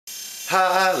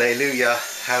Hallelujah,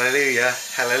 hallelujah,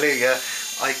 hallelujah.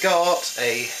 I got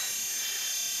a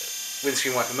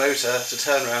windscreen wiper motor to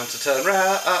turn round,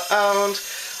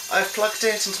 I've plugged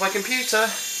it into my computer.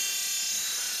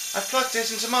 I've plugged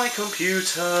it into my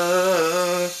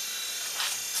computer.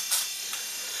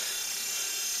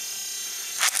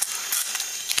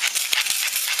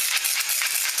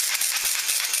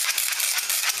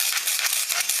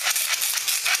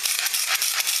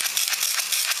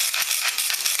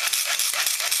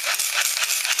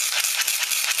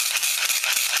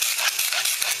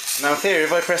 Now in theory,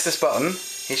 if I press this button,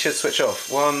 he should switch off.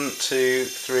 1, 2,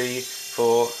 3,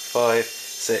 4, 5,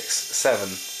 6, 7.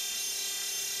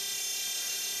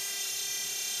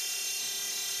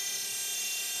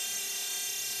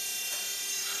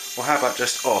 Well, how about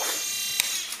just off?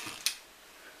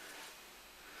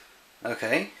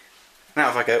 Okay. Now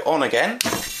if I go on again,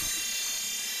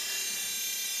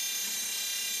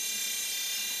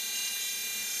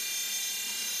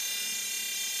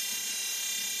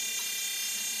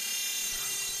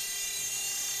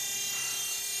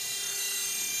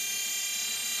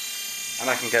 and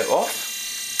I can go off.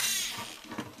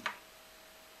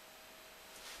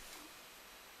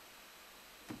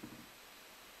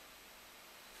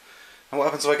 And what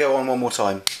happens if I go on one more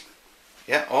time?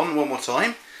 Yeah, on one more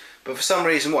time. But for some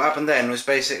reason what happened then was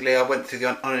basically I went through the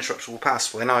uninterruptible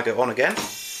pathway. Now I go on again.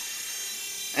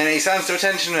 And he stands to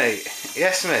attention, mate.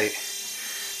 Yes, mate.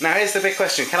 Now here's the big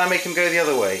question. Can I make him go the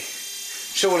other way?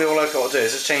 Surely all I've got to do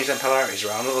is just change them polarities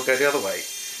around and it'll go the other way.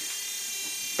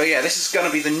 But yeah, this is going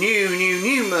to be the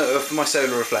new motor for my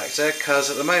solar reflector, because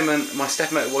at the moment my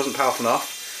step motor wasn't powerful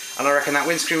enough, and I reckon that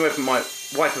windscreen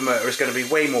wiper motor is going to be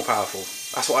way more powerful.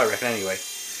 That's what I reckon anyway.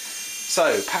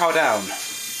 So, power down,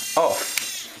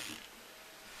 off,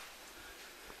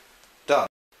 done.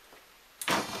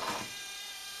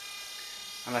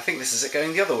 And I think this is it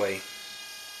going the other way.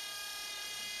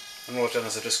 And all I've done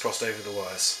is I've just crossed over the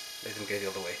wires, made them go the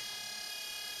other way.